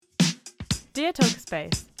Dear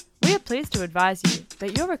Talkspace, we are pleased to advise you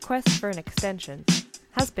that your request for an extension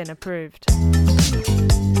has been approved.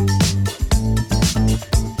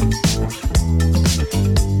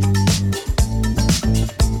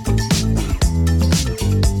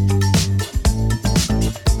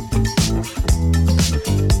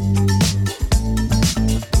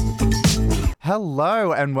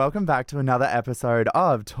 Hello and welcome back to another episode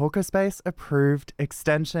of Talkspace Approved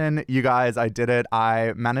Extension. You guys, I did it.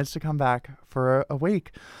 I managed to come back for a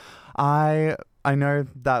week. I know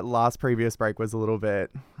that last previous break was a little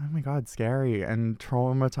bit, oh my God, scary and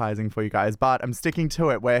traumatizing for you guys, but I'm sticking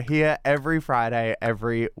to it. We're here every Friday,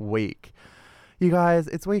 every week. You guys,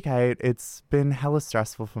 it's week 8. It's been hella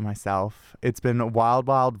stressful for myself. It's been a wild,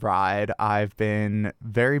 wild ride. I've been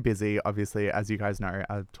very busy, obviously, as you guys know,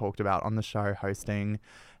 I've talked about on the show, hosting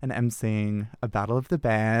and emceeing a Battle of the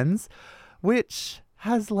Bands, which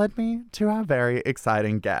has led me to our very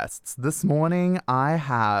exciting guests. This morning, I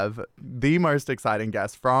have the most exciting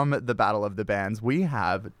guest from the Battle of the Bands. We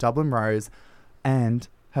have Dublin Rose and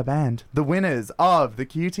her band, the winners of the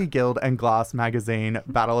QT Guild and Glass Magazine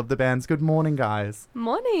Battle of the Bands. Good morning, guys.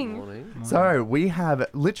 Morning. So we have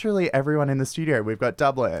literally everyone in the studio. We've got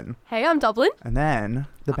Dublin. Hey, I'm Dublin. And then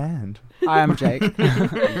the band. Hi, I'm Jake. I'm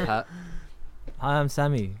Pat. Hi, I'm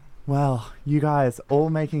Sammy. Well, you guys all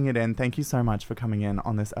making it in. Thank you so much for coming in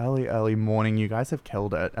on this early morning. You guys have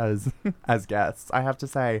killed it as guests. I have to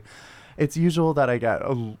say, it's usual that I get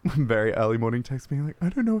a very early morning text being like, I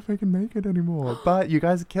don't know if I can make it anymore. But you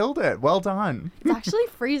guys killed it. Well done. It's actually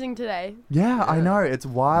freezing today. Yeah, I know. It's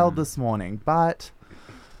wild this morning, but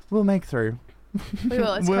we'll make through. We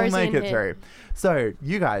will. It's we'll cozy make in it here. through. So,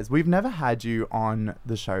 you guys, we've never had you on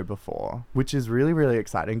the show before, which is really, really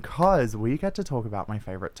exciting because we get to talk about my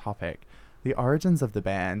favorite topic, the origins of the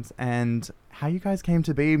band and how you guys came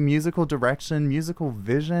to be, musical direction, musical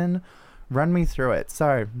vision. Run me through it.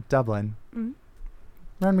 So, Dublin,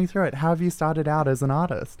 run me through it. How have you started out as an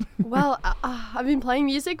artist? Well, I've been playing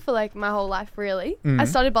music for like my whole life, really. I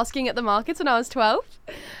started busking at the markets when I was 12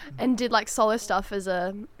 and did like solo stuff as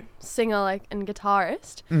a singer and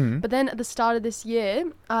guitarist. But then at the start of this year,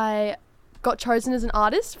 I got chosen as an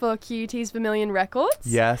artist for QT's Vermilion Records.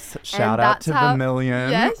 Yes, shout out to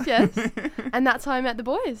Vermilion. Yes. And that's how I met the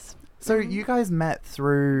boys. So, you guys met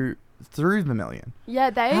through Vermilion. Yeah,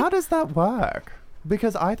 How does that work?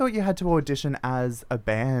 Because I thought you had to audition as a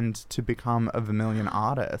band to become a Vermilion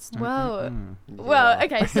artist. Well,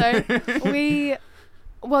 okay, so they're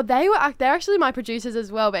actually my producers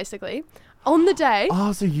as well, basically. On the day.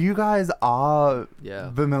 Oh, so you guys are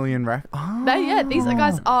Vermilion these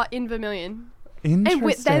guys are in Vermilion.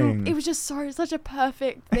 Interesting. It was just such a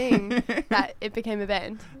perfect thing that it became a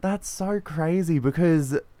band. That's so crazy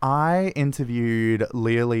because I interviewed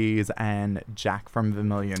Lealise and Jack from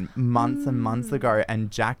Vermilion months and months ago, and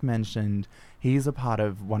Jack mentioned he's a part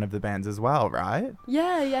of one of the bands as well, right?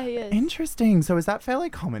 Yeah, he is. Interesting. So is that fairly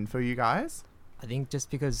common for you guys? I think just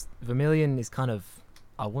because Vermilion is kind of,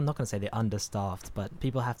 I'm not going to say they're understaffed, but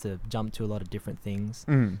people have to jump to a lot of different things.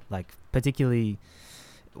 Like particularly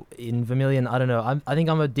in Vermilion, I don't know. I think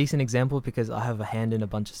I'm a decent example because I have a hand in a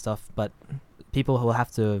bunch of stuff, but people who have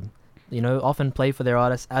to, often play for their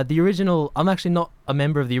artists. I'm actually not a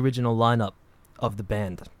member of the original lineup of the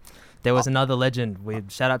band. There was another legend.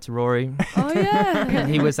 Shout out to Rory. Oh, yeah.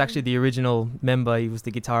 He was actually the original member. He was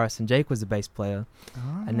the guitarist and Jake was the bass player.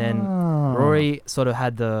 And then Rory sort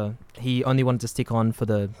of he only wanted to stick on for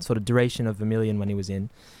the sort of duration of Vermilion when he was in.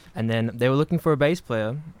 And then they were looking for a bass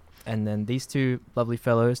player. And then these two lovely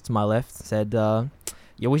fellows to my left said,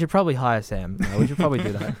 we should probably hire Sam. We should probably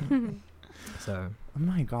do that. So. Oh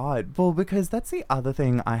my God. Well, because that's the other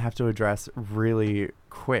thing I have to address really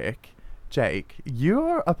quick. Jake,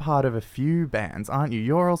 you're a part of a few bands, aren't you?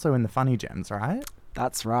 You're also in the Funny Gems, right?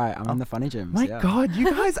 That's right. I'm in the Funny Gems. My God, you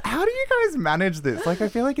guys, how do you guys manage this? I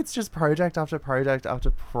feel like it's just project after project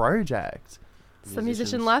after project. It's the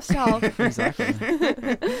musician lifestyle. Exactly.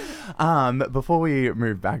 Before we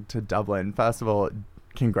move back to Dublin, first of all,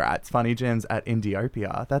 congrats. Funny Gems at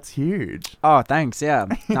Indiopia. That's huge. Oh, thanks. Yeah.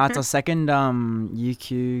 No, it's our second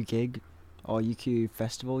UQ gig or UQ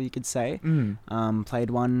festival, you could say. Played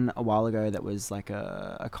one a while ago that was like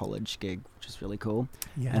a college gig, which is really cool.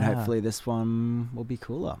 Yeah. And hopefully this one will be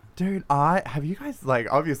cooler. Dude, have you guys,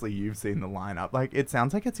 obviously you've seen the lineup. It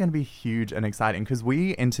sounds like it's going to be huge and exciting because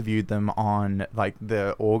we interviewed them on,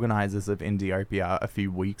 the organizers of Indiopia a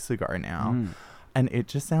few weeks ago now. And it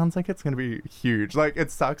just sounds like it's going to be huge.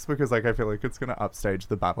 It sucks because, I feel like it's going to upstage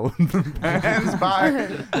the Battle of the Bands,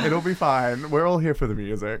 but it'll be fine. We're all here for the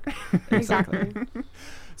music. Exactly.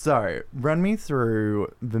 So, run me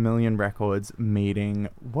through Vermilion Records meeting.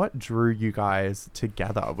 What drew you guys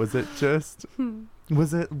together? Was it just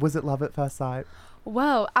was it love at first sight?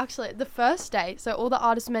 Well, actually, the first day, so all the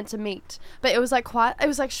artists were meant to meet, but it was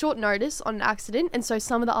like short notice on an accident, and so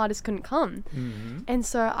some of the artists couldn't come. And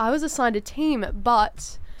so I was assigned a team,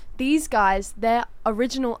 but these guys, their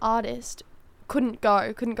original artist couldn't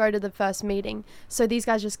go to the first meeting. So these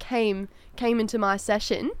guys just came into my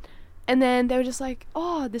session, and then they were just like,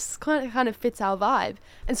 oh, this kind of fits our vibe.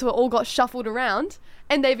 And so it all got shuffled around,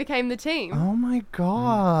 and they became the team. Oh my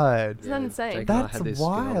God. Isn't that insane? Jake and I That's had this girl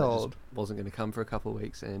that wild. just wasn't going to come for a couple of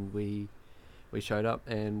weeks, and we showed up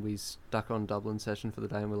and we stuck on Dublin session for the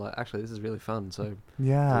day, and we're like, actually, this is really fun, so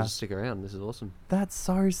Yeah. we'll just stick around. This is awesome. That's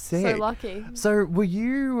so sick. So lucky. So were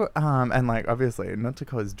you, and like obviously not to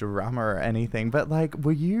cause drama or anything, but like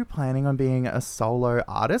were you planning on being a solo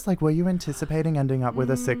artist? Like were you anticipating ending up with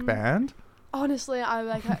a sick band? Honestly,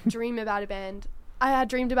 I dream about a band. I had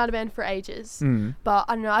dreamed about a band for ages, but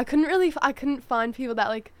I don't know. I couldn't find people that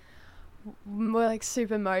like were like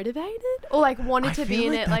super motivated or like wanted to be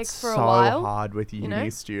in it like for a while. So hard with uni know?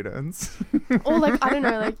 students. Or like I don't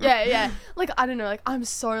know, like yeah, like I don't know, like I'm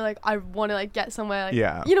so like I want to like get somewhere,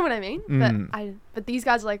 like you know what I mean. But these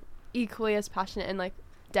guys are like equally as passionate and like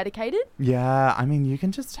dedicated. Yeah, I mean you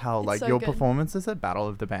can just tell It's like so your good. performances at Battle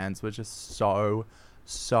of the Bands were just so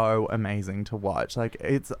amazing to watch. Like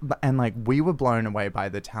and like we were blown away by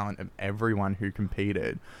the talent of everyone who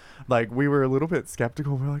competed. Like we were a little bit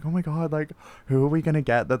skeptical. We were like, oh my God, like who are we gonna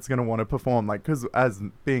get that's gonna want to perform? Like because as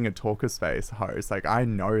being a Talker Space host, like I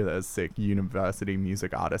know there's sick university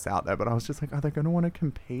music artists out there, but I was just like, are they gonna want to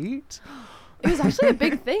compete? It was actually a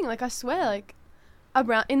big thing. Like I swear, like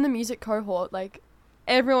around in the music cohort, like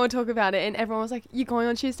everyone would talk about it, and everyone was like, "You going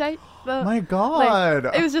on Tuesday?" My God,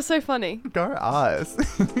 Like, it was just so funny. go us.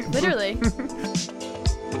 Literally.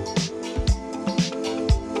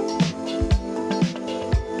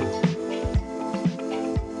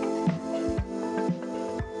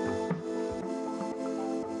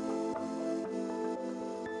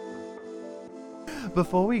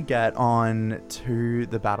 Before we get on to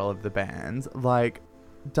the Battle of the Bands, like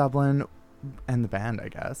Dublin and the band, I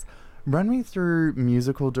guess, run me through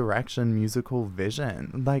musical direction, musical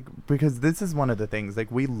vision. Like, because this is one of the things, like,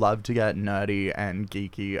 we love to get nerdy and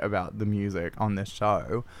geeky about the music on this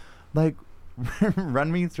show. Like,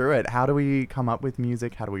 run me through it. How do we come up with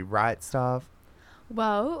music? How do we write stuff?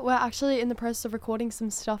 Well, we're actually in the process of recording some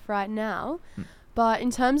stuff right now. But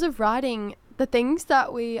in terms of writing, the things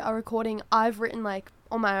that we are recording, I've written like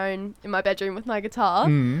on my own in my bedroom with my guitar,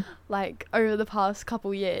 like over the past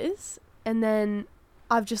couple years. And then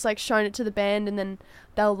I've just like shown it to the band, and then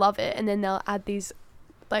they'll love it. And then they'll add these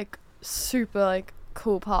like super like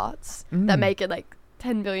cool parts that make it like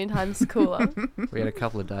 10 billion times cooler. We had a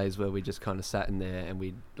couple of days where we just kind of sat in there and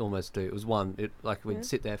we'd almost do, we'd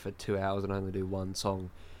sit there for 2 hours and only do one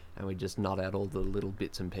song, and we'd just nut out all the little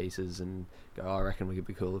bits and pieces and go, I reckon we could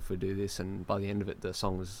be cool if we do this. And by the end of it, the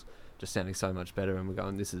song was just sounding so much better, and we're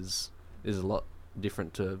going, this is a lot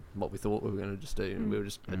different to what we thought we were going to just do, and we were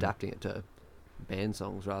just adapting it to band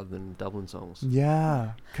songs rather than Dublin songs.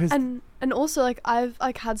 Yeah. And also like I've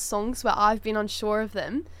like had songs where I've been unsure of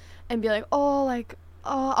them and be like, oh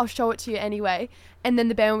I'll show it to you anyway, and then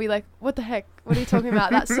the band will be like, what the heck, what are you talking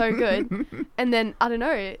about, that's so good. And then I don't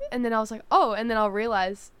know, and then I was like, oh, and then I'll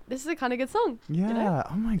realize this is a kind of good song. Yeah. You know?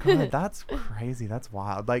 Oh my God, that's crazy. That's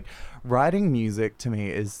wild. Like writing music to me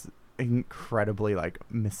is incredibly like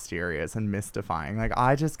mysterious and mystifying. Like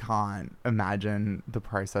I just can't imagine the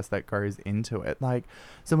process that goes into it. Like,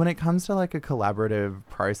 so when it comes to like a collaborative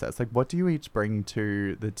process, like what do you each bring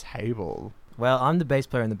to the table? Well, I'm the bass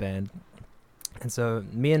player in the band, and so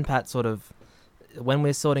me and Pat sort of, when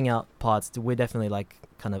we're sorting out parts, we're definitely like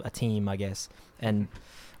kind of a team, I guess, and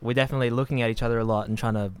we're definitely looking at each other a lot and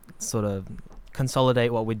trying to sort of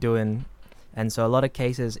consolidate what we're doing. And so a lot of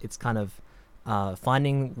cases it's kind of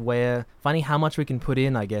finding how much we can put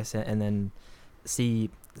in, I guess, and then see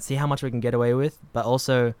how much we can get away with. But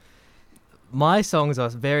also my songs are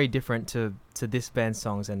very different to this band's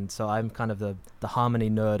songs, and so I'm kind of the harmony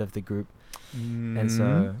nerd of the group. And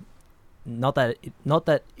so not that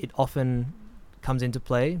it often comes into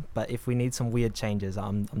play, but if we need some weird changes,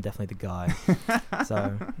 I'm definitely the guy.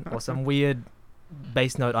 So, or some weird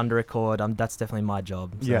bass note under a chord, that's definitely my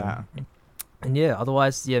job. So. Yeah. And yeah,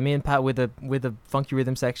 otherwise, yeah, me and Pat with the funky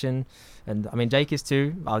rhythm section, and I mean Jake is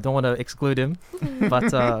too. I don't want to exclude him,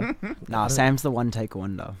 but nah, Sam's the one take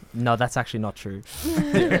wonder. No, that's actually not true.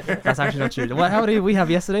 That's actually not true. How did we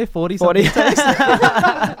have yesterday? 40 takes.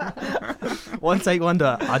 One take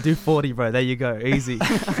wonder. I do 40, bro. There you go. Easy.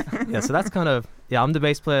 Yeah, so that's kind of, I'm the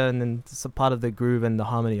bass player, and then it's a part of the groove and the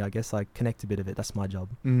harmony, I guess I connect a bit of it. That's my job.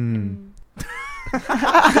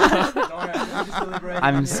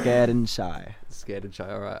 I'm scared and shy. Scared and shy.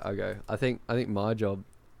 All right, I'll go. I think my job,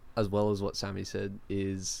 as well as what Sammy said,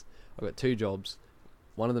 is I've got 2 jobs.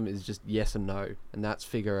 One of them is just yes and no, and that's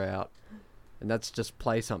figure out, and that's just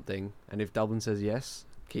play something. And if Dublin says yes,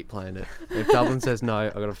 keep playing it. If Dublin says no,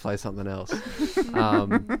 I've got to play something else.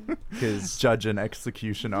 Because judge and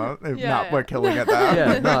executioner. We're killing it there.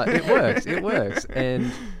 Yeah, no, it works.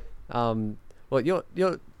 And well, you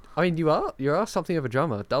are something of a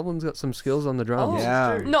drummer. Dublin's got some skills on the drums. Oh,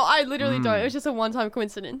 Yeah. no, I literally don't. It was just a one-time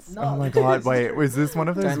coincidence. Oh my god, wait, was this one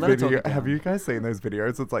of those Don't let it talk videos? it down. Have you guys seen those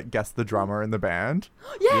videos? It's like guess the drummer in the band.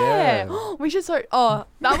 Yeah. Yeah. We should that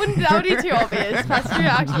would be too obvious. Pastor,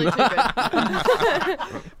 you're actually too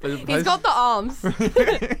good. He's got the arms.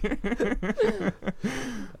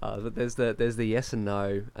 But there's the yes and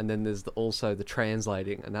no, and then there's also the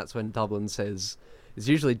translating, and that's when Dublin says, it's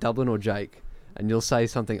usually Dublin or Jake, and you'll say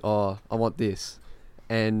something, I want this,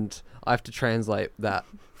 and I have to translate that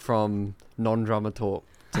from non-drummer talk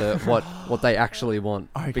to what they actually want,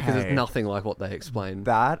 because it's Okay. nothing like what they explain.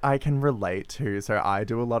 That I can relate to. So I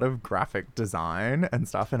do a lot of graphic design and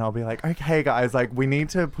stuff, and I'll be like, okay guys, like we need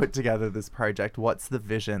to put together this project. What's the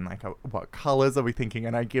vision? Like what colors are we thinking?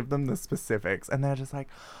 And I give them the specifics, and they're just like,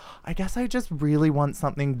 I guess I just really want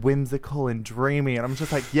something whimsical and dreamy. And I'm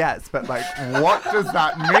just like, yes, but like what does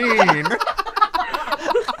that mean?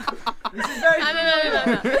 No.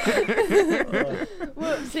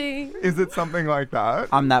 Whoopsie. Is it something like that?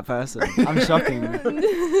 I'm that person. I'm shocking.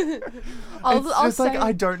 I'll Just like say,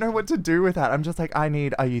 I don't know what to do with that. I'm just like, are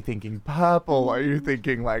you thinking purple? Are you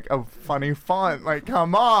thinking like a funny font? Like,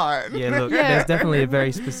 come on. Yeah, look, Yeah. there's definitely a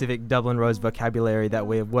very specific Dublin Rose vocabulary that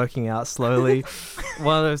we're working out slowly.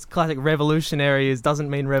 One of those classic revolutionaries doesn't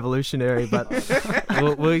mean revolutionary, but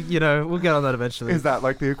we'll get on that eventually. Is that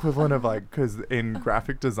like the equivalent of like, because in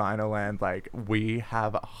graphic designer land, like we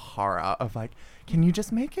have a horror of like, can you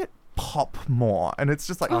just make it pop more? And it's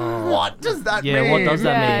just like, what does that mean? Yeah, what does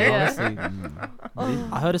that mean, Yeah. honestly?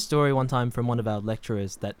 I heard a story one time from one of our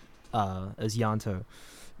lecturers that, as Yanto,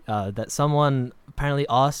 that someone apparently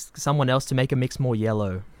asked someone else to make a mix more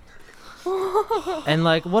yellow. And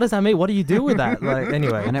like, what does that mean? What do you do with that? Like,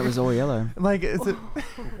 anyway. And it was all yellow. Like, is it?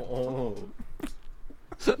 Oh.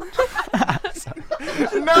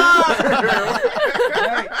 No!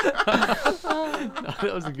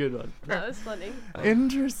 That was a good one. that was funny.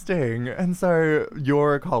 Interesting. And so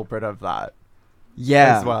you're a culprit of that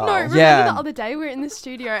Yeah. as well. No, remember Yeah. the other day we were in the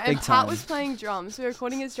studio and Big Pat time. was playing drums. We were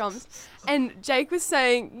recording his drums, and Jake was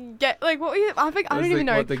saying, "Get like what were you? I think I don't even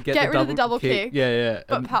know. Get rid of the double kick." Yeah.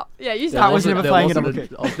 But And Pat, you said there Pat was wasn't- never there playing a wasn't double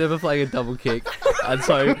kick. I was never playing a double kick. And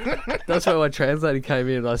so that's where my translator came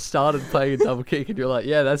in, and I started playing a double kick, and you're like,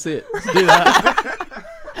 yeah, that's it. Let's do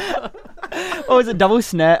that. Oh, is it double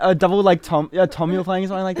snare? Double like tom you were playing or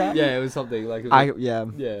something like that? Yeah, it was something like... It was Yeah.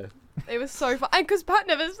 yeah. it was so fun, and because Pat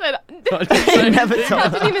never said. Never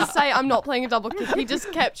Pat didn't even say I'm not playing a double kick. He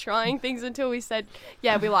just kept trying things until we said,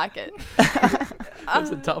 "Yeah, we like it."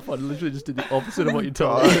 That's a tough one. Literally just did the opposite of what you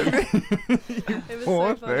told me. It was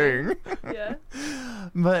Poor so funny. thing. Yeah.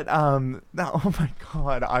 But no, oh my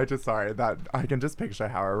god, sorry that I can just picture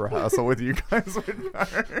how a rehearsal with you guys would go.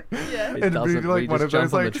 Yeah. It It'd be doesn't. like We one just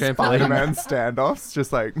of those jump on like the trampoline. Spider-Man standoffs,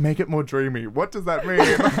 just like make it more dreamy. What does that mean?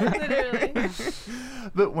 Literally.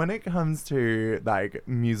 But when it comes to like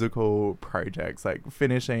musical projects, like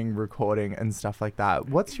finishing, recording, and stuff like that,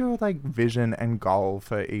 what's your like vision and goal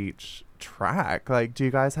for each track? Like, do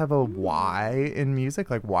you guys have a why in music?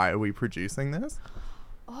 Like, why are we producing this?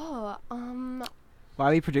 Oh, Why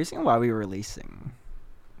are we producing or why are we releasing?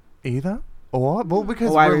 Either. Or well, because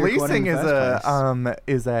Or why are we recording releasing in the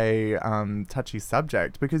is a touchy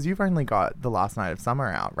subject because you've only got The Last Night of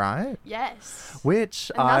Summer out, right? yes.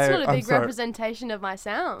 Which And that's not a I'm big sorry- representation of my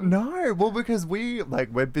sound. No, well, because we've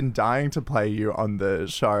been dying to play you on the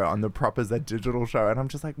show, on the Proper Z digital show, and I'm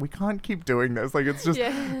just like, we can't keep doing this. Like, it's just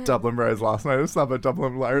Yeah. Dublin Rose Last Night of Summer,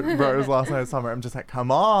 Dublin Rose Last Night of Summer. I'm just like,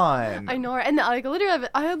 come on. I know, and like I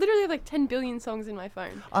literally have like 10 billion songs in my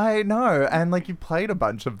phone. I know, and like you played a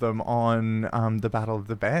bunch of them on the Battle of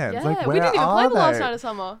the Bands. Yeah, like, where we didn't even are play The Last they? Night of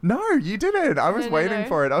Summer. No, you didn't. I was No, waiting no.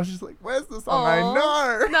 for it. I was just like, where's the song? I Aw.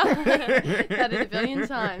 know. No, that is a billion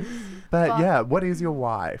times. But yeah, what is your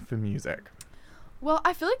why for music? Well,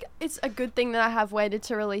 I feel like it's a good thing that I have waited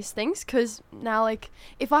to release things, because now, like,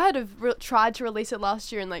 if I had have tried to release it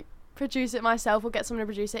last year and like produce it myself or get someone to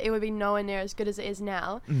produce it, it would be nowhere near as good as it is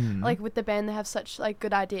now. Mm. Like with the band, they have such like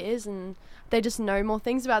good ideas and they just know more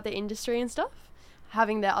things about the industry and stuff,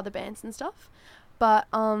 having their other bands and stuff. But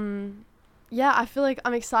yeah, I feel like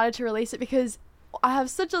I'm excited to release it because I have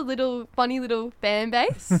such a funny little fan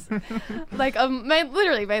base. Like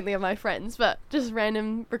literally mainly of my friends, but just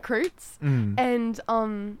random recruits. And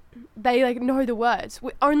they like know the words.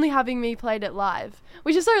 Only having me played it live,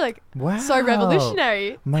 which is so like so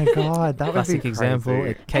revolutionary. My God, that would be classic crazy. example,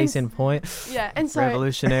 a case in point. Yeah, and so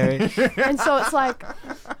Revolutionary. and so it's like,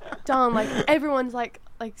 darn, like everyone's like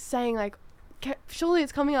saying like, surely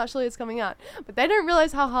it's coming out, but they don't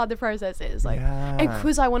realize how hard the process is. Like, and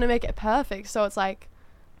because I want to make it perfect, so it's like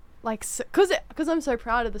because I'm so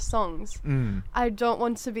proud of the songs, I don't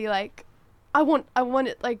want to be like, I want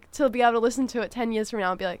it like to be able to listen to it 10 years from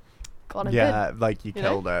now and be like, God, I'm good. Like you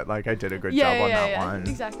killed it. Like I did a good job on that one.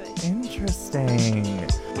 Exactly. Interesting.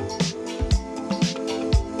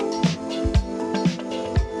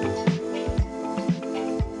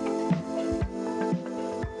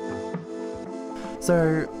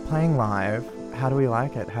 So, playing live, how do we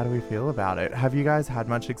like it? How do we feel about it? Have you guys had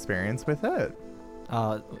much experience with it?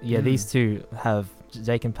 These two have,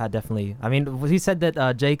 Jake and Pat definitely. I mean, he said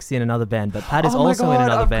that Jake's in another band, but Pat is also in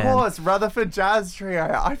another band. Of course, Rutherford Jazz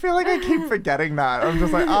Trio. I feel like I keep forgetting that. I'm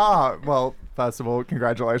just like, well, first of all,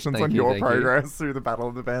 congratulations on your progress through the Battle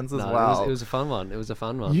of the Bands as well. It was a fun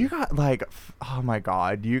one. You got like, oh my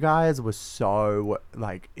God, you guys were so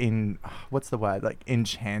like what's the word? Like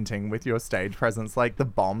enchanting with your stage presence, like the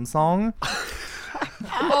bomb song.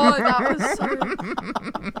 Oh, that was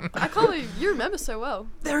so... I can't believe you remember so well.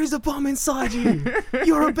 There is a bomb inside you.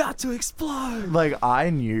 You're about to explode. Like, I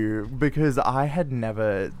knew because I had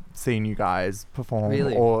never seen you guys perform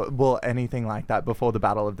or anything like that before the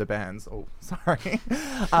Battle of the Bands. Oh, sorry.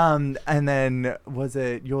 And then was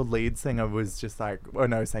it your lead singer was just like,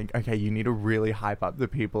 saying, okay, you need to really hype up the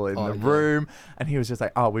people in the room. And he was just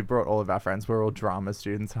like, we brought all of our friends. We're all drama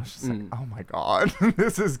students. I was just like, oh my God,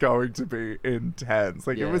 this is going to be intense.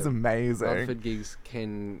 Like, it was amazing. Rutherford gigs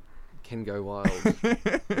can go wild.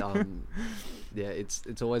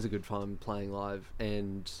 It's always a good fun playing live,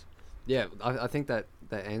 and I think that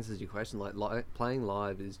answers your question. Like playing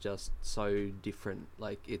live is just so different.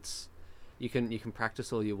 Like you can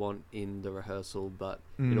practice all you want in the rehearsal, but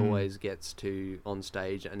it always gets to on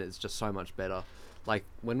stage, and it's just so much better. Like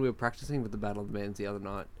when we were practicing with the Battle of the Bands the other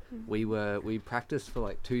night, we practiced for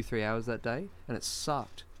like 2-3 hours that day, and it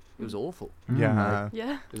sucked. It was awful. Yeah.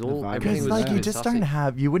 Yeah. It was all because like you just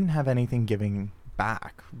you wouldn't have anything giving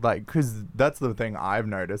back. Like, because that's the thing I've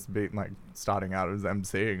noticed being like starting out as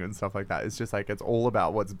emceeing and stuff like that. It's just like it's all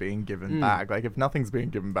about what's being given back. Like if nothing's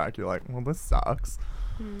being given back, you're like, well, this sucks.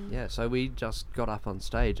 Yeah. So we just got up on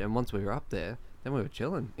stage, and once we were up there, then we were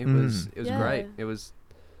chilling. It was great. It was.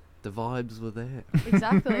 The vibes were there.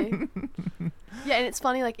 Exactly. Yeah, and it's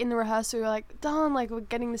funny, like, in the rehearsal, we were like, darn, like, we're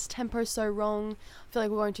getting this tempo so wrong. I feel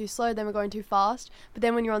like we're going too slow, then we're going too fast. But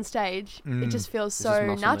then when you're on stage, it just feels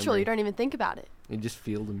so natural. Memory. You don't even think about it. You just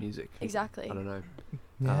feel the music. Exactly. I don't know.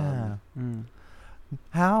 Yeah.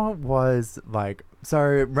 How was, like,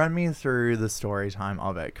 so run me through the story time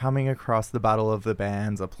of it. Coming across the Battle of the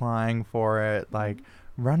Bands, applying for it, like,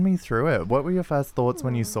 run me through it. What were your first thoughts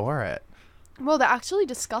when you saw it? Well, they actually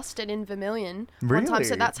discussed it in Vermilion one time,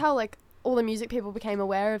 so that's how like all the music people became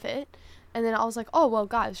aware of it. And then I was like, oh well,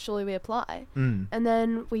 guys, surely we apply. And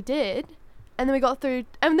then we did, and then we got through,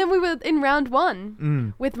 and then we were in round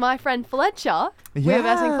 1 with my friend Fletcher. We were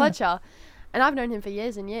versing Fletcher, and I've known him for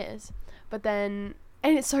years and years. But then,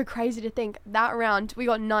 and it's so crazy to think that round we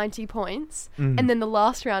got 90 points, and then the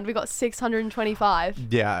last round we got 625.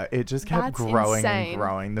 Yeah, it just kept growing and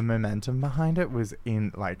growing. The momentum behind it was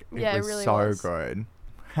it was really so good.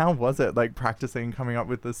 How was it, like, practicing, coming up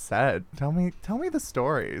with the set? Tell me the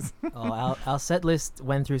stories. Our set list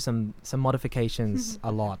went through some modifications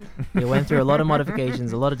a lot. It went through a lot of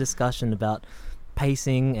modifications, a lot of discussion about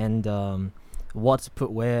pacing and what to put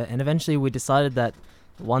where, and eventually we decided that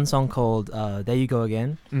one song called There You Go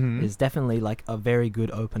Again is definitely like a very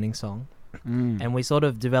good opening song. And we sort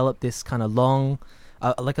of developed this kind of long,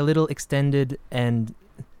 like a little extended and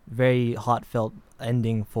very heartfelt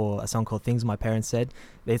ending for a song called Things My Parents Said.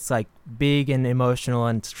 It's like big and emotional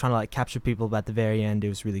and trying to like capture people, but at the very end it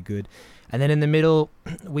was really good. And then in the middle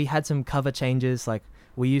we had some cover changes. Like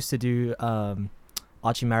we used to do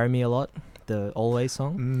Archie Marry Me a lot, the Always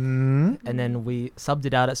song, and then we subbed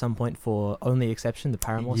it out at some point for Only Exception, the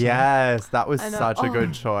Paramore song. Yes, that was such a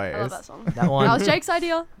good choice. I love that song. That one. That was Jake's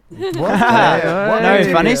idea.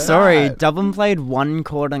 Funny story. Dublin played one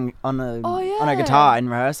chord on a guitar in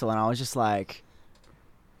rehearsal, and I was just like,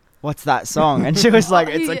 "What's that song?" And she was like,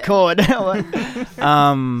 "It's a chord."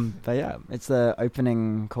 But yeah, it's the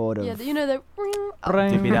opening chord of. Yeah, you know the.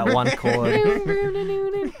 Give you that one chord.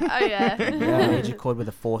 Oh yeah. Major chord with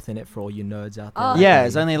a fourth in it for all you nerds out there. Oh. Yeah,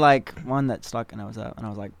 it's only like one that stuck, and I was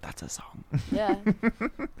like, that's a song. Yeah.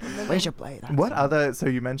 We should play that. What song. other? So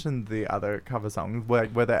you mentioned the other cover songs.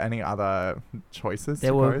 Were there any other choices?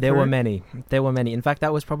 There were many. There were many. In fact,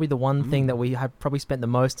 that was probably the one thing that we had probably spent the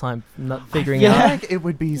most time not figuring I feel out. like it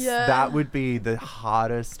would be that would be the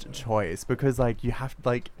hardest choice because like you have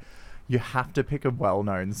to pick a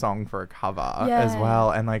well-known song for a cover as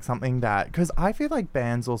well, and like something that because I feel like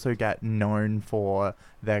bands also get known for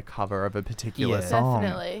their cover of a particular song.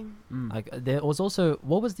 Definitely. Like there was also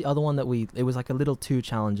what was the other one that it was like a little too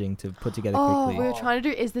challenging to put together Oh, quickly. we were trying to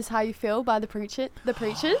do "Is This How You Feel" by the Preachers.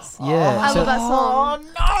 Yeah, I love that song.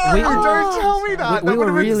 Oh no! Don't tell me that. We That were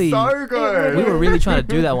would've been really so good. we were really trying to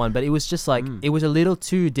do that one, but it was just like it was a little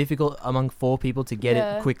too difficult among 4 people to get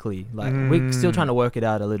it quickly. Like we're still trying to work it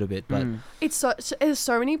out a little bit, but There's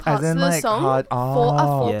so many parts in, to the like, song hard- for a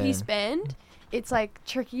Oh. 4-piece band. It's like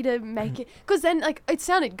tricky to make it because then like it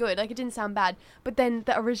sounded good, like it didn't sound bad, but then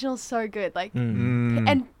the original's so good, like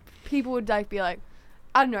and people would like be like,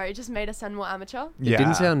 I don't know, it just made us sound more amateur. Yeah. It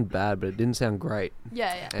didn't sound bad, but it didn't sound great.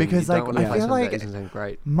 Yeah, yeah. And Because, you like, don't wanna I play feel something like that doesn't sound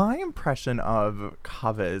great. My impression of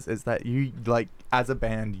covers is that you like as a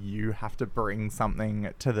band you have to bring something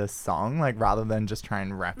to the song like rather than just try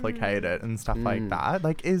and replicate it and stuff like that.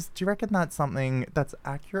 Like do you reckon that's something that's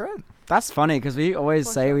accurate? That's funny because we always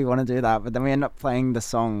say we want to do that, but then we end up playing the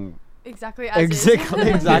song Exactly as exactly,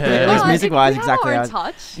 is. exactly. Yeah. At least Well, music-wise, we have exactly. our own as-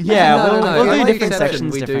 touch. Yeah, No, we'll in do the different exception,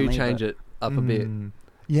 sections we do differently. change it up a bit.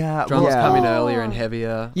 Yeah. Drums Yeah. come in earlier and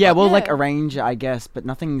heavier. Yeah, we'll like Yeah. arrange it, I guess, but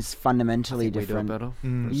nothing's fundamentally We do it different. better.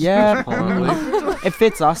 Yeah, Probably. it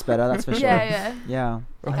fits us better, that's for sure. Yeah, yeah. Yeah.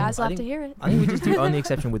 The I guys think- love to hear it. I think we just do only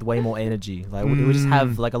exception with way more energy. Like we just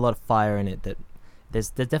have like a lot of fire in it. That there's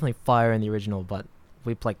definitely fire in the original, but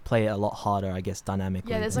we play it a lot harder, I guess,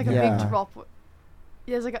 dynamically. Yeah, there's like a Yeah. big drop.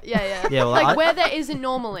 Yeah, there's like yeah. Yeah, well, like where there isn't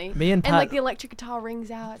normally. me and Pat, like the electric guitar rings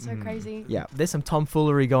out. It's so crazy. Yeah. there's some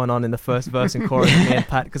tomfoolery going on in the first verse and chorus with me and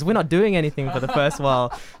Pat because we're not doing anything for the first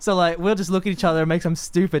while. So like we'll just look at each other and make some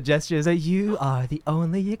stupid gestures. Like, you are the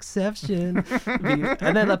only exception.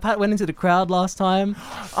 And then like, Pat went into the crowd last time.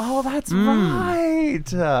 Oh, that's right.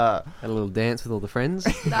 Had a little dance with all the friends.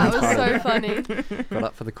 That was so funny. Got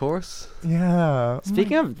up for the chorus. Yeah.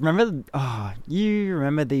 Speaking of, you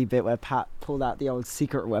remember the bit where Pat pulled out the old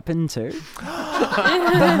secret weapon too? The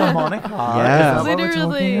harmonica. Yeah. Is that what we're talking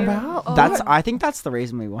Literally. about? Oh. I think that's the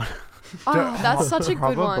reason we won. Oh, that's such a good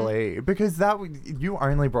one. Probably because you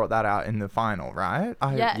only brought that out in the final, right?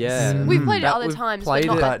 Yes. Yeah. We've played it That other we've times, played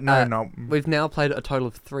but it. not But no. We've now played it a total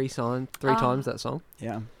of three times that song.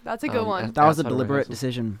 Yeah. that's a good one. and- That was a Outside of deliberate rehearsal.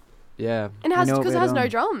 decision. Yeah. And it has know what because it we're has no doing.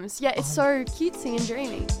 drums. Yeah, it's so cutesy and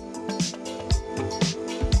dreamy.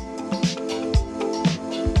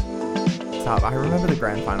 I remember the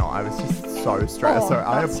grand final. I was just so stressed. Oh, so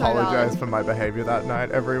I that's so apologize valid. for my behavior that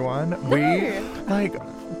night, everyone. No.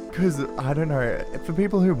 Because I don't know, for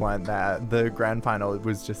people who weren't there, the grand final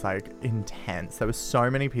was just like intense. There were so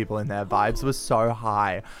many people in there. Vibes were so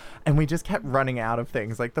high. And we just kept running out of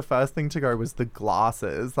things. Like the first thing to go was the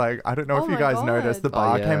glasses. Like, I don't know Oh if you my guys noticed, the God.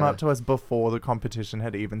 bar came yeah. up to us before the competition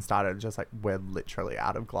had even started. Just like, we're literally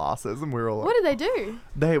out of glasses. And we were all What did they do?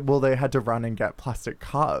 they had to run and get plastic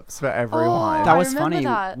cups for everyone. That I was remember funny.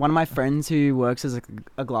 that. One of my friends who works as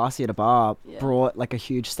a glassy at a bar Yeah. brought like a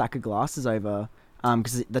huge stack of glasses over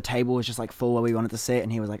because the table was just like full where we wanted to sit,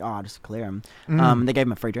 and he was like, "Oh, just clear them." They gave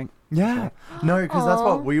him a free drink. Yeah. No, because that's Aw.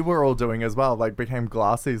 what we were all doing as well, like became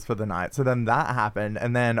glassies for the night. So then that happened.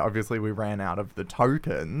 And then obviously we ran out of the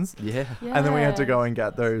tokens. Yeah. And then we had to Yeah. go and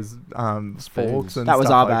get those forks and That was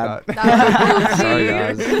stuff our like bad. that. That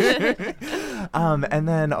was Sorry, And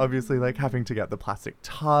then obviously like having to get the plastic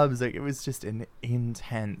tubs. Like it was just an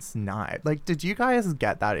intense night. Like, did you guys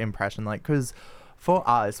get that impression? Like, because for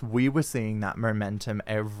us, we were seeing that momentum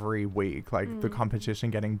every week, like the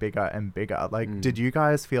competition getting bigger and bigger. Like, did you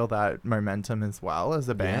guys feel that momentum as well as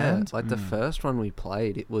a band? Yeah. Like the first one we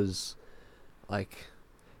played, it was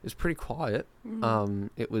pretty quiet.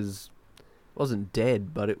 It wasn't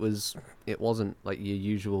dead, but it wasn't like your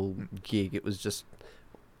usual gig. It was just,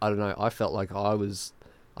 I don't know, I felt like I was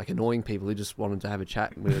like annoying people who just wanted to have a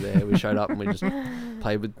chat, and we were there. We showed up and we just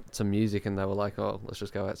played with some music, and they were like, "Oh, let's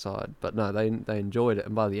just go outside." But no, they enjoyed it,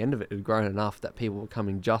 and by the end of it, it had grown enough that people were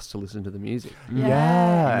coming just to listen to the music.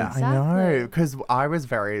 Yeah, I know. exactly. Because I was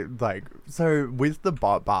very, like, So with the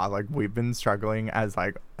bot bar, like we've been struggling as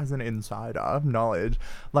an insider knowledge,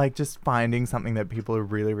 like just finding something that people are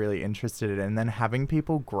really, really interested in, and then having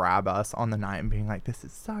people grab us on the night and being like, this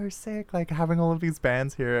is so sick, like having all of these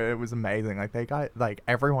bands here, it was amazing. Like they got, like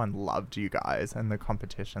everyone loved you guys and the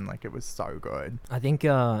competition, like it was so good. I think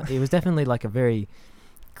it was definitely like a very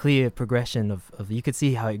clear progression of you could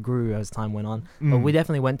see how it grew as time went on. But we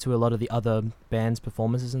definitely went to a lot of the other bands'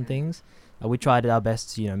 performances and things. We tried our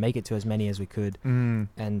best to, make it to as many as we could.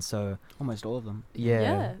 And so almost all of them.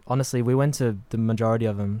 Yeah. Honestly, we went to the majority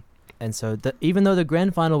of them. And so even though the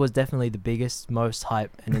grand final was definitely the biggest, most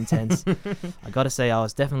hype and intense, I got to say I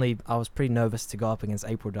was pretty nervous to go up against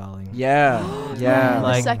April Darling. Yeah. Yeah. The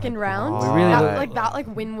Like, second round. we really that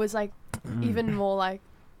win was like even more like,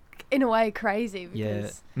 in a way, crazy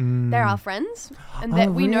because they're our friends and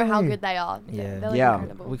that we know how good they are. Yeah. They're like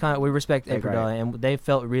incredible. We respect They're April Darling, and they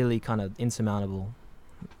felt really kind of insurmountable.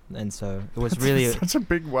 And so it was really such a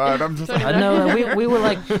big word. I'm just like, I know we were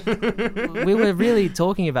like we were really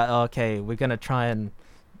talking about we're gonna try and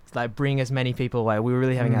like bring as many people away. We were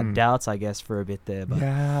really having our doubts, I guess, for a bit there, but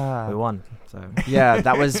we won. So yeah,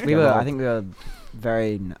 that was I think we were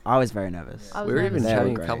I was very nervous. We were even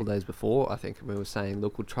chatting a couple of days before, I think, and we were saying,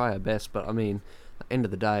 look, we'll try our best, but I mean, at the end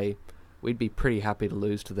of the day, we'd be pretty happy to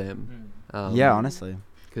lose to them. Yeah, honestly.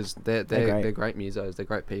 Because they're great musos, they're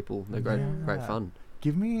great people, they're great fun.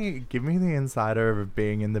 Give me the insider of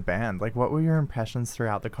being in the band. Like, what were your impressions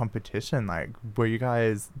throughout the competition? Like, did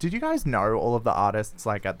you guys know all of the artists,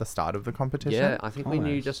 like, at the start of the competition? Yeah, I think we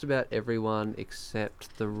knew just about everyone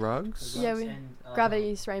except the Rugs. Yeah,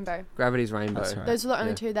 Gravity's Rainbow. Gravity's Rainbow. That's right. Those were the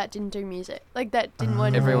only two that didn't do music. Like, that didn't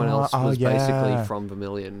want Everyone else was basically from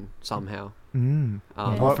Vermilion somehow.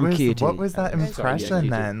 What was that impression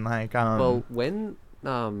then? Like, well, when...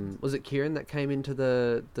 was it Kieran that came into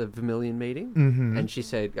the Vermilion meeting? And she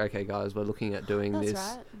said, okay guys, we're looking at doing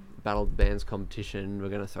this Battle of the Bands competition, we're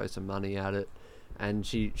going to throw some money at it, and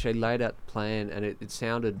she laid out the plan, and it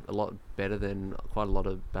sounded a lot better than quite a lot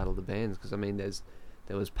of Battle of the Bands, because I mean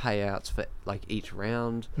there was payouts for like each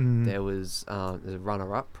round, there was a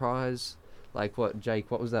runner-up prize. Like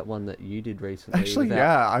Jake, what was that one that you did recently? Actually,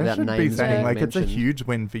 I should be saying, like, it's a huge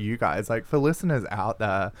win for you guys. Like, for listeners out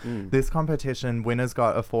there, this competition, winners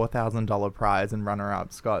got a $4,000 prize and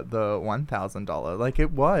runner-ups got the $1,000. Like,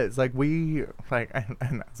 it was. Like,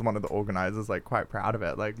 and as one of the organizers, like, quite proud of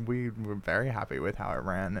it. Like, we were very happy with how it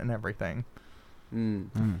ran and everything.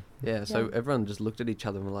 Yeah, so everyone just looked at each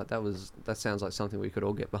other and were like, that sounds like something we could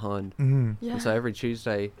all get behind. Yeah. And so every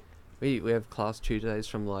Tuesday... We have class Tuesdays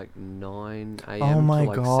from like 9 a.m. Oh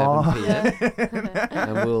to like 7 p.m. Yeah.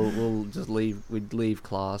 And we'll just we'd leave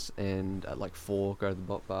class and at like 4 go to the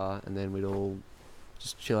bot bar, and then we'd all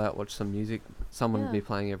just chill out, watch some music. Someone would be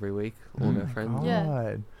playing every week, all of our friends. God.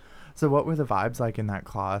 Yeah. So what were the vibes like in that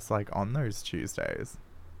class, like on those Tuesdays?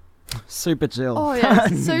 Super chill. Oh yeah,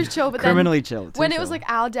 so chill. But criminally then chill. When it was like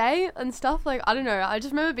our day and stuff, like I don't know, I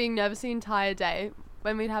just remember being nervous the entire day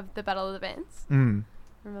when we'd have the Battle of the Bands.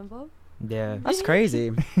 Remember? Yeah. That's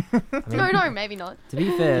crazy. No, maybe not. To be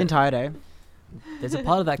The fair, entire day. there's a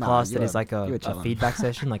part of that class that is like you a were chilling. feedback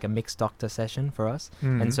session, like a mixed doctor session for us.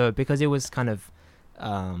 And so because it was kind of,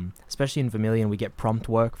 especially in Vermilion, we get prompt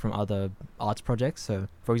work from other arts projects. So,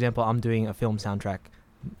 for example, I'm doing a film soundtrack.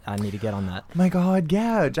 I need to get on that. My God,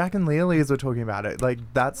 yeah. Jack and Leely's were talking about it. Like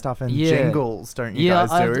that stuff and jingles, don't you guys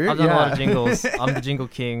do? I've done a lot of jingles. I'm the jingle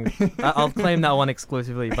king. I'll claim that one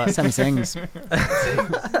exclusively. But Sammy sings.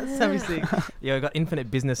 Sammy sings. Yeah, I got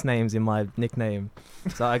infinite business names in my nickname.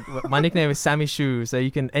 So my nickname is Sammy Shoe. So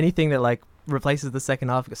you can, anything that like replaces the second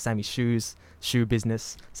half, got Sammy Shoes, shoe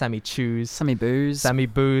business, Sammy Chews, Sammy Booze. Sammy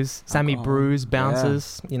Booze, Sammy Brews,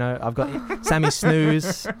 Bouncers. You know, I've got Sammy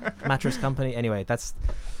Snooze, Mattress Company. Anyway, that's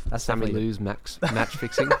Sammy definitely Lou's match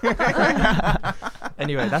fixing.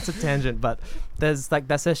 Anyway, that's a tangent, but there's like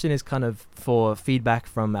that session is kind of for feedback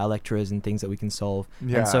from our lecturers and things that we can solve.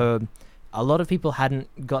 Yeah. And so a lot of people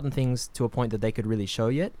hadn't gotten things to a point that they could really show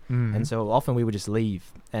yet. And so often we would just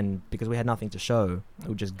leave, and because we had nothing to show, we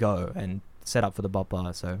would just go and set up for the bot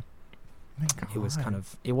bar. So it was kind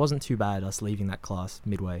of, it wasn't too bad us leaving that class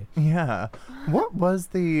midway. Yeah. What was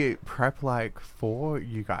the prep like for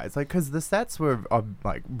you guys? Like, because the sets were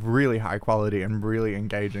like really high quality and really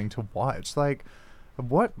engaging to watch. Like,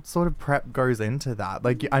 what sort of prep goes into that?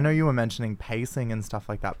 Like, I know you were mentioning pacing and stuff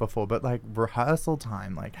like that before, but like rehearsal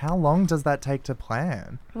time, like how long does that take to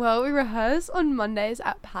plan? Well, we rehearse on Mondays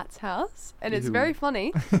at Pat's house, and it's very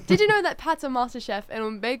funny. Did you know that Pat's a master chef and will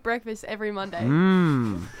make breakfast every Monday?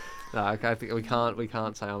 No, I think we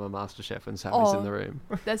can't say I'm a master chef when Sammy's in the room.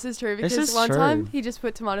 This is true, because one time he just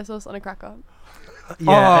put tomato sauce on a cracker.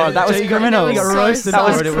 Oh, that was Jake criminal. He got So roasted That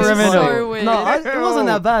was for it. It criminal. So weird. No, it wasn't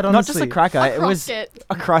that bad. Honestly. Not just a cracker. A It was crusket.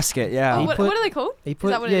 a crusket. Yeah. He What put- are they called? He put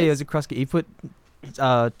that what it it is? was a crusket. He put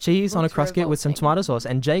cheese on a Looks crusket with some revolting. tomato sauce,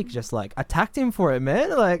 and Jake just like attacked him for it,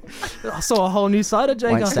 man. Like I saw a whole new side of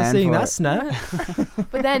Jake Won't after stand seeing for that it. snap.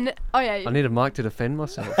 But then, oh yeah. I need a mic to defend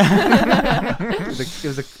myself. it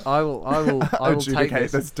was a, I will take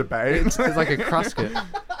Adjudicate this debate. It's like a crusket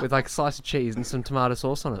with like a slice of cheese and some tomato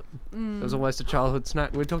sauce on it. It was almost a childhood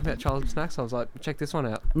snack. We were talking about childhood snacks. I was like, check this one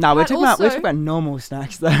out. No, we're But talking also- about normal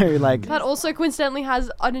snacks though. Like That also coincidentally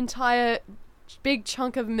has an entire big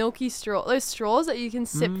chunk of milky straw. Those straws that you can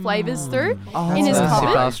sip flavors through. Oh In his my cupboard?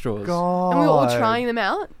 Cigar straws. God. And we were all trying them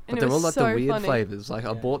out. And But it they're was all like so the weird funny. flavors. Like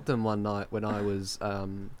I bought them one night when I was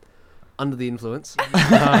under the influence.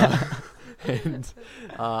 And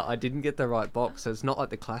I didn't get the right box, so it's not like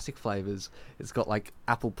the classic flavors. It's got like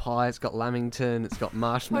apple pie, it's got lamington, it's got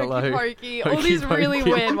marshmallow. Hokey pokey, all Hokey these really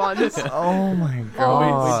pokey. weird ones. Oh my We Oh,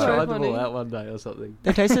 god. so tried them funny. all out one day or something.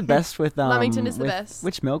 they tasted best with Lamington is the with- best.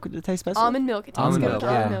 Which milk did it taste best? Almond milk. It tastes Almond good milk, with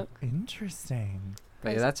almond yeah. milk. Interesting.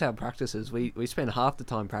 But yeah, that's how practice is. We spend half the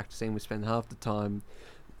time practicing, we spend half the time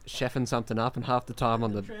chefing something up, and half the time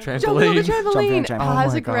on the Jumping on the trampoline. trampoline. trampoline. Oh,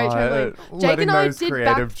 that's a great trampoline. Jake Letting and I those did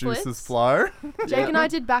creative backflips. juices flow. Jake and I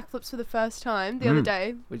did backflips for the first time the other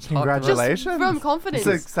day. Which Congratulations. Just from confidence.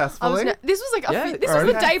 Successfully. This was like Yeah, this was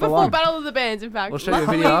the okay. day Full before on. Battle of the Bands. In fact, We'll show you a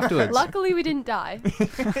video afterwards. Luckily, we didn't die.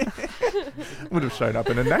 Would have shown up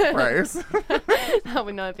in a neck brace. That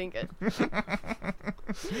would not have been good.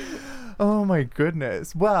 Oh my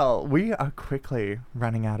goodness. Well, we are quickly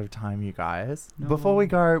running out of time, you guys. Before we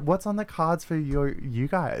go, what's on the cards for you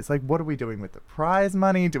guys? Like, what are we doing with the prize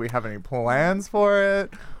money? Do we have any plans for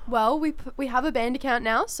it? Well, we have a band account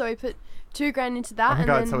now, so we put $2,000 into that, Oh my and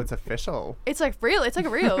god, then so it's official. it's like real. It's like a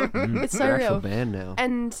real. It's so We're actual real. band now.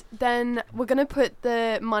 And then we're gonna put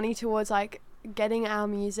the money towards like getting our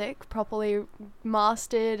music properly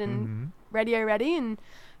mastered and radio ready, and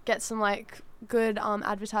get some like good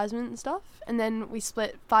advertisement and stuff. And then we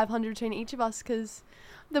split 500 between each of us because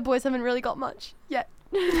the boys haven't really got much yet.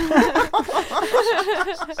 Can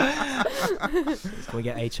we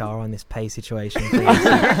get HR on this pay situation, please? No,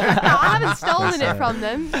 I haven't stolen Yes, it from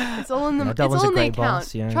them. It's all in the Yeah, it's Dublin's all a in the great account.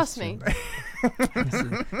 boss, yeah, Trust so- me.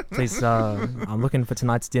 Please, I'm looking for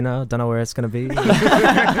tonight's dinner. Don't know where it's gonna be.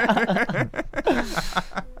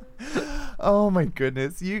 Oh my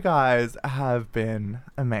goodness, you guys have been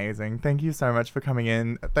amazing. Thank you so much for coming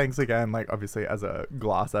in. Thanks again, like obviously as a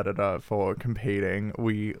glass editor, for competing.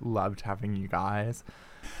 We loved having you guys.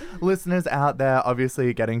 Listeners out there,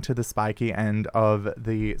 obviously getting to the spiky end of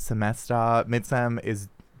the semester. Midsem is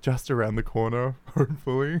just around the corner,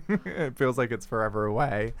 hopefully. It feels like it's forever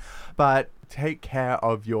away. But take care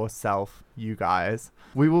of yourself, you guys.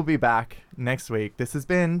 We will be back next week. This has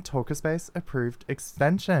been Talkerspace Approved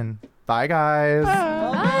Extension. Bye, guys.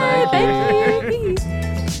 Bye. Thank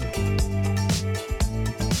you.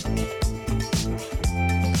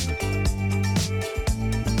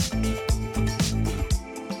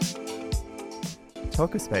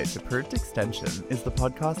 Talkerspace Approved Extension is the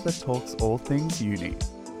podcast that talks all things uni.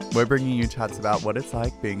 We're bringing you chats about what it's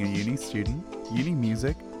like being a uni student, uni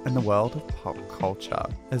music, and the world of pop culture,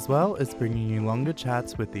 as well as bringing you longer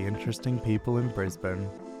chats with the interesting people in Brisbane.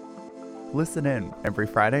 Listen in every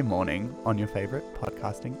Friday morning on your favourite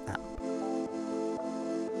podcasting app.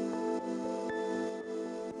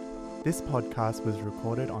 This podcast was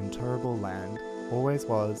recorded on Turrbal land, always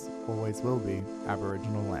was, always will be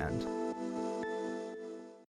Aboriginal land.